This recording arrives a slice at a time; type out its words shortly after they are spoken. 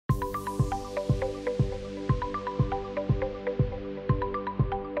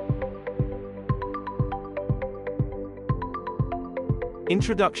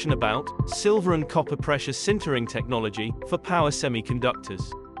Introduction about silver and copper pressure sintering technology for power semiconductors.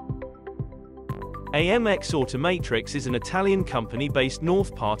 AMX Automatrix is an Italian company based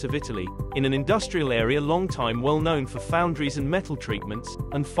north part of Italy, in an industrial area long time well known for foundries and metal treatments,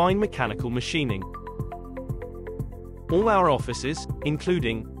 and fine mechanical machining. All our offices,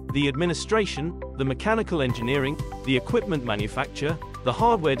 including the administration, the mechanical engineering, the equipment manufacture, the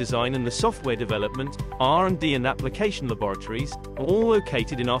hardware design and the software development, R&D and application laboratories, are all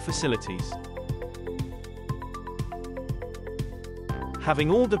located in our facilities.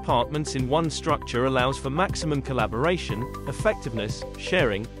 Having all departments in one structure allows for maximum collaboration, effectiveness,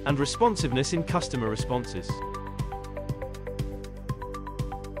 sharing, and responsiveness in customer responses.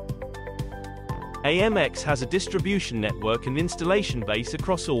 AMX has a distribution network and installation base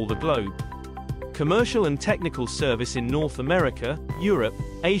across all the globe. Commercial and technical service in North America, Europe,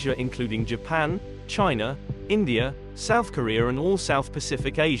 Asia including Japan, China, India, South Korea and all South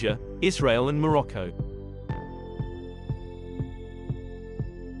Pacific Asia, Israel and Morocco.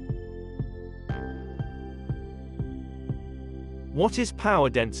 What is power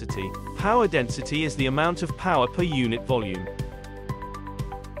density? Power density is the amount of power per unit volume.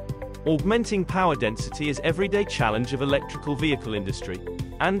 Augmenting power density is everyday challenge of electrical vehicle industry,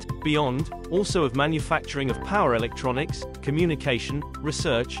 and, beyond, also of manufacturing of power electronics, communication,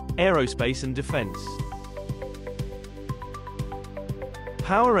 research, aerospace and defense.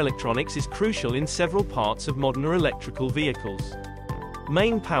 Power electronics is crucial in several parts of modern electrical vehicles.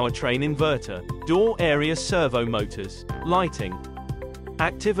 Main powertrain inverter, door area servo motors, lighting,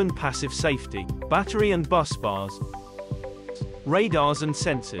 active and passive safety, battery and bus bars, radars and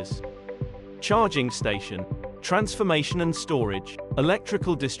sensors, charging station, transformation and storage,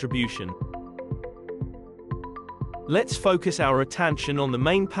 electrical distribution. Let's focus our attention on the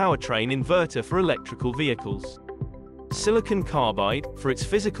main powertrain inverter for electrical vehicles. Silicon carbide, for its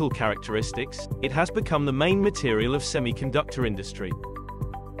physical characteristics, it has become the main material of semiconductor industry.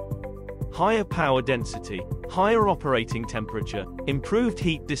 Higher power density, higher operating temperature, improved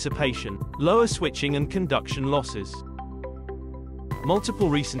heat dissipation, lower switching and conduction losses. Multiple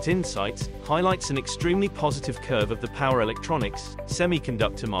recent insights highlights an extremely positive curve of the power electronics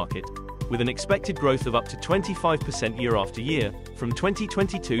semiconductor market, with an expected growth of up to 25% year after year, from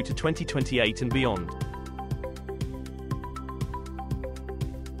 2022 to 2028 and beyond.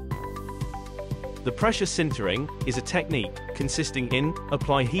 The pressure sintering is a technique consisting in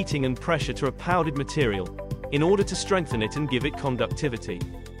apply heating and pressure to a powdered material in order to strengthen it and give it conductivity.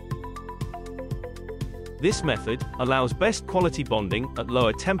 This method allows best quality bonding at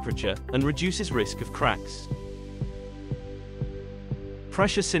lower temperature and reduces risk of cracks.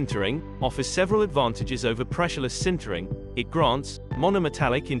 Pressure sintering offers several advantages over pressureless sintering. It grants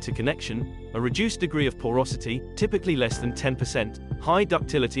monometallic interconnection, a reduced degree of porosity, typically less than 10%, high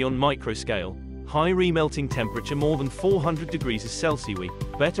ductility on microscale, high remelting temperature more than 400 degrees Celsius,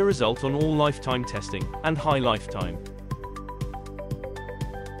 better result on all lifetime testing, and high lifetime.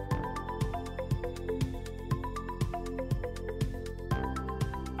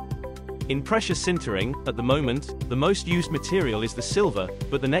 In pressure sintering, at the moment, the most used material is the silver,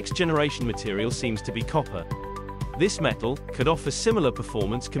 but the next generation material seems to be copper. This metal could offer similar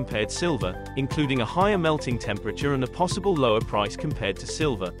performance compared to silver, including a higher melting temperature and a possible lower price compared to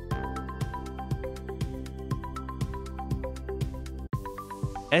silver.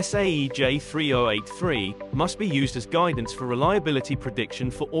 SAE dec2023 must be used as guidance for reliability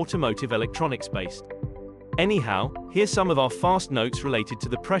prediction for automotive electronics based. Anyhow, here's some of our fast notes related to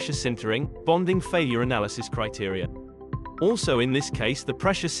the pressure sintering, bonding failure analysis criteria. Also in this case the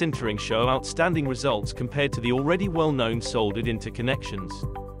pressure sintering show outstanding results compared to the already well-known soldered interconnections.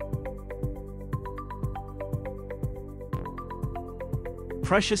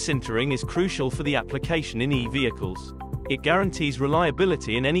 Pressure sintering is crucial for the application in e-vehicles. It guarantees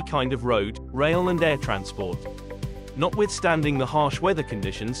reliability in any kind of road, rail and air transport, notwithstanding the harsh weather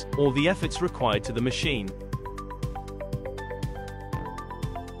conditions, or the efforts required to the machine.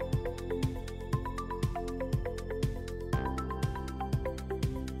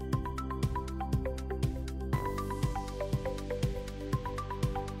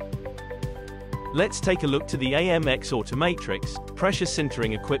 Let's take a look to the AMX Automatrix pressure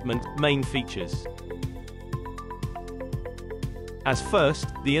sintering equipment main features. As first,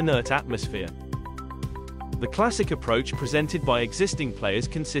 the inert atmosphere. The classic approach presented by existing players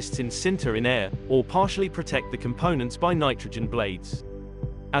consists in sinter in air, or partially protect the components by nitrogen blades.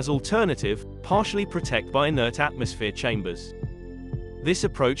 As alternative, partially protect by inert atmosphere chambers. This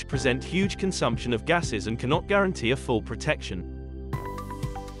approach presents huge consumption of gases and cannot guarantee a full protection.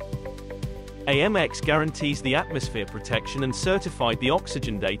 AMX guarantees the atmosphere protection and certified the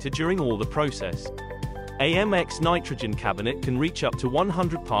oxygen data during all the process. AMX nitrogen cabinet can reach up to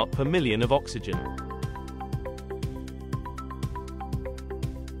 100 part per million of oxygen.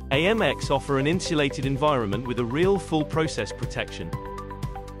 AMX offer an insulated environment with a real full process protection,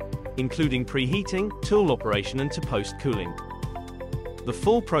 including preheating, tool operation and to post-cooling. The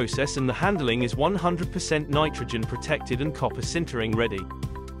full process and the handling is 100% nitrogen protected and copper sintering ready.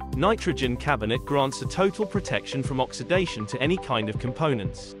 Nitrogen cabinet grants a total protection from oxidation to any kind of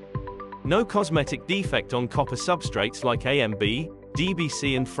components. No cosmetic defect on copper substrates like AMB,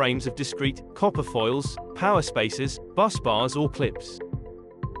 DBC and frames of discrete, copper foils, power spacers, bus bars or clips.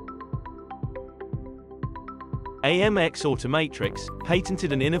 AMX Automatrix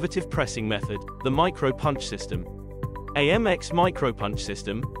patented an innovative pressing method, the micro-punch system. AMX micro-punch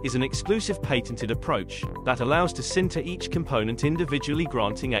system is an exclusive patented approach that allows to sinter each component individually,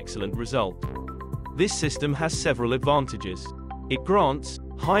 granting excellent result. This system has several advantages. It grants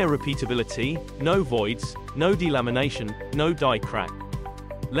higher repeatability, no voids, no delamination, no die crack,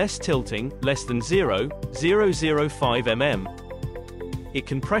 less tilting, less than 0.005 mm. It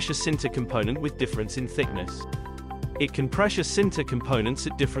can pressure sinter component with difference in thickness. It can pressure sinter components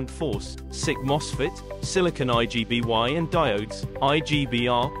at different force, SiC MOSFET, silicon IGBY and diodes,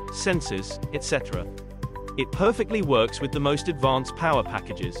 IGBR, sensors, etc. It perfectly works with the most advanced power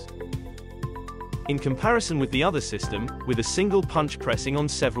packages. In comparison with the other system, with a single punch pressing on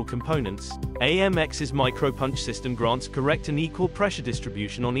several components, AMX's micro-punch system grants correct and equal pressure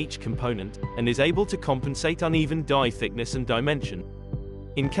distribution on each component, and is able to compensate uneven die thickness and dimension.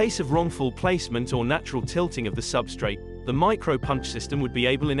 In case of wrongful placement or natural tilting of the substrate, the micro-punch system would be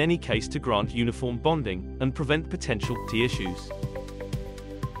able in any case to grant uniform bonding, and prevent potential issues.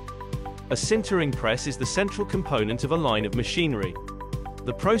 A sintering press is the central component of a line of machinery.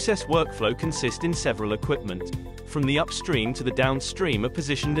 The process workflow consists in several equipment. From the upstream to the downstream are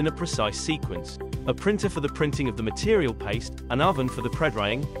positioned in a precise sequence. A printer for the printing of the material paste, an oven for the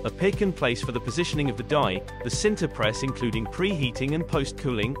predrying, a pick and place for the positioning of the die, the sinter press including preheating and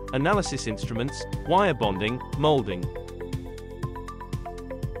post-cooling, analysis instruments, wire bonding, molding.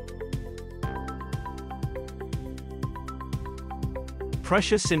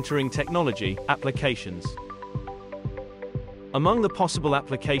 Pressure sintering technology, applications. Among the possible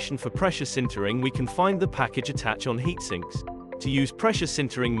application for pressure sintering we can find the package attach on heat sinks. To use pressure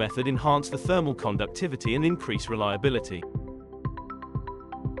sintering method enhance the thermal conductivity and increase reliability.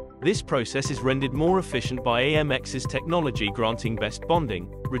 This process is rendered more efficient by AMX's technology granting best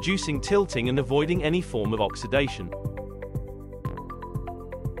bonding, reducing tilting and avoiding any form of oxidation.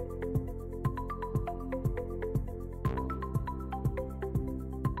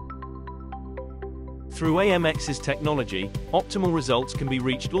 Through AMX's technology, optimal results can be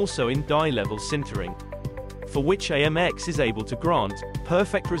reached also in die-level sintering, for which AMX is able to grant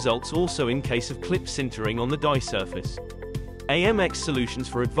perfect results also in case of clip sintering on the die surface. AMX solutions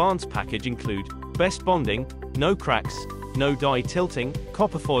for advanced package include best bonding, no cracks, no die tilting,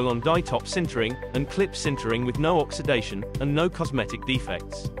 copper foil on die top sintering, and clip sintering with no oxidation, and no cosmetic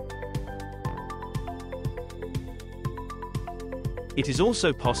defects. It is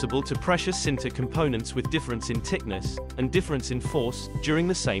also possible to pressure sinter components with difference in thickness, and difference in force, during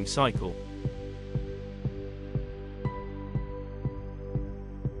the same cycle.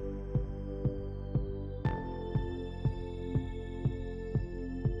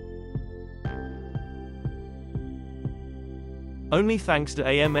 Only thanks to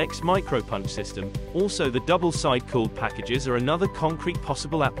AMX micro-punch system, also the double-side cooled packages are another concrete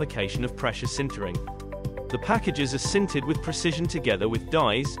possible application of pressure sintering. The packages are sintered with precision together with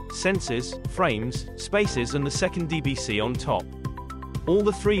dies, sensors, frames, spacers and the second DBC on top. All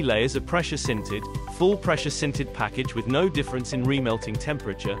the three layers are pressure sintered, full pressure sintered package with no difference in remelting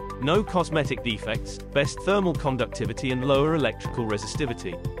temperature, no cosmetic defects, best thermal conductivity and lower electrical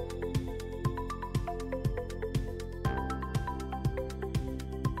resistivity.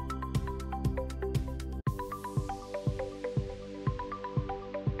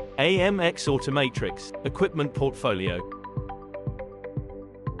 AMX Automatrix, Equipment Portfolio.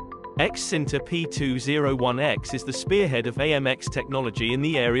 X-Sinter P201X is the spearhead of AMX technology in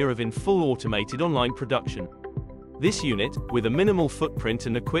the area of full automated online production. This unit, with a minimal footprint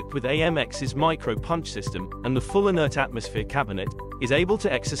and equipped with AMX's micro-punch system, and the full inert atmosphere cabinet, is able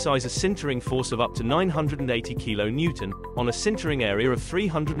to exercise a sintering force of up to 980 kN on a sintering area of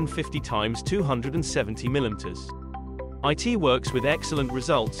 350 × 270 mm. IT works with excellent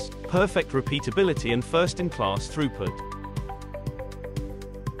results, perfect repeatability and first-in-class throughput.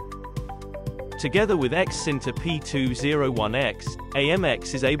 Together with Sinter P201X,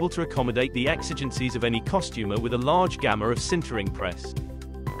 AMX is able to accommodate the exigencies of any costumer with a large gamma of sintering press.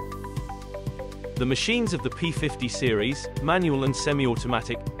 The machines of the P50 series, manual and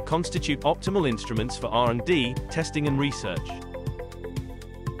semi-automatic, constitute optimal instruments for R&D, testing and research.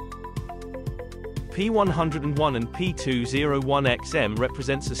 P101 and P201XM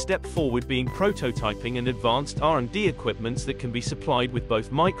represents a step forward, being prototyping and advanced R&D equipments that can be supplied with both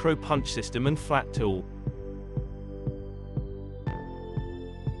micro punch system and flat tool.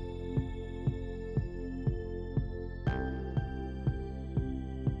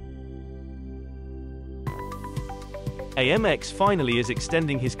 AMX finally is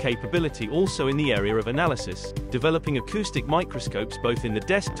extending his capability also in the area of analysis, developing acoustic microscopes both in the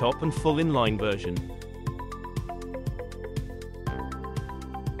desktop and full inline version.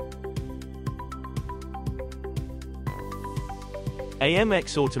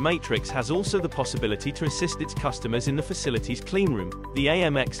 AMX Automatrix has also the possibility to assist its customers in the facility's cleanroom, the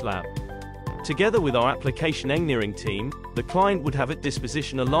AMX lab. Together with our application engineering team, the client would have at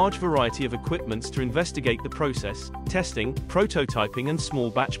disposition a large variety of equipments to investigate the process, testing, prototyping and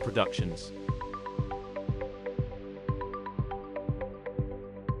small batch productions.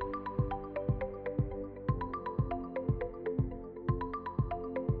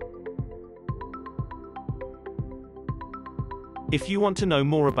 If you want to know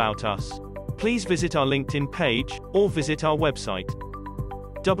more about us, please visit our LinkedIn page, or visit our website,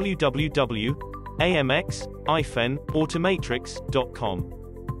 www.amx-automatrix.com.